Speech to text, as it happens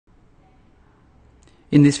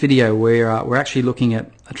In this video we're actually looking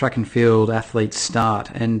at a track and field athlete's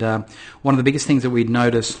start, and one of the biggest things that we'd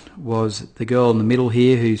noticed was the girl in the middle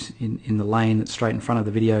here, who's in the lane that's straight in front of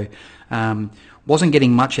the video, wasn't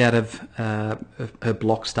getting much out of her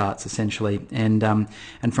block starts essentially, and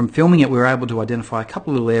from filming it we were able to identify a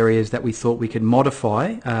couple of little areas that we thought we could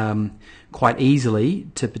modify quite easily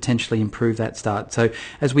to potentially improve that start. So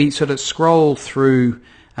as we sort of scroll through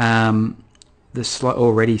the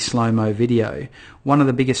already slow-mo video, one of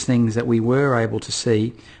the biggest things that we were able to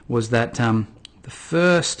see was that the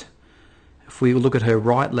first, if we look at her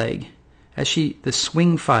right leg, as the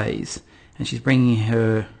swing phase, and she's bringing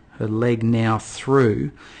her leg now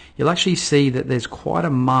through, you'll actually see that there's quite a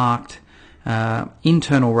marked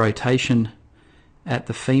internal rotation at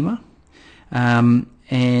the femur,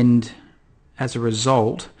 and as a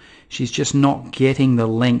result she's just not getting the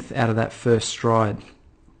length out of that first stride.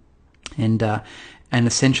 And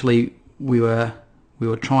essentially we were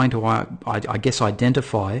trying to I guess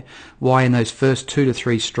identify why in those first 2 to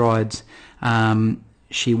 3 strides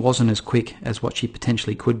she wasn't as quick as what she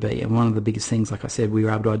potentially could be. And one of the biggest things, like I said, we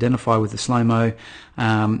were able to identify with the slow-mo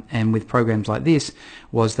and with programs like this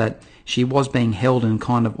was that she was being held in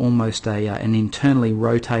kind of almost an internally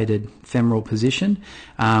rotated femoral position,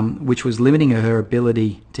 which was limiting her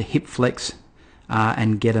ability to hip flex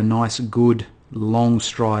and get a nice good long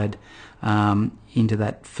stride into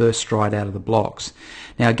that first stride out of the blocks.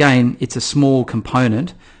 Now again, it's a small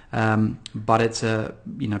component, but it's a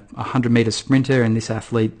 100-meter sprinter, and this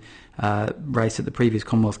athlete raced at the previous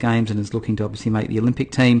Commonwealth Games and is looking to obviously make the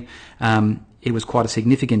Olympic team. It was quite a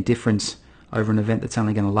significant difference over an event that's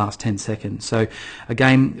only going to last 10 seconds. So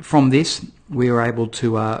again, from this we were able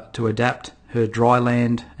to adapt her dry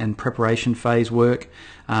land and preparation phase work,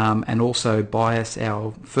 and also bias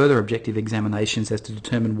our further objective examinations as to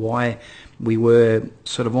determine why we were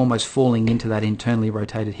sort of almost falling into that internally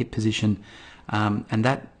rotated hip position, and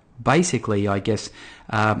that basically, I guess,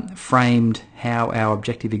 framed how our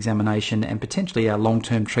objective examination and potentially our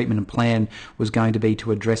long-term treatment and plan was going to be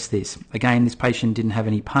to address this. Again, this patient didn't have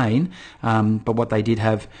any pain, but what they did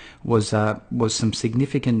have was some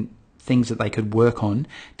significant things that they could work on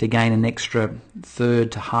to gain an extra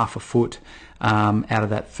third to half a foot out of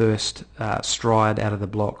that first stride out of the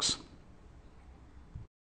blocks.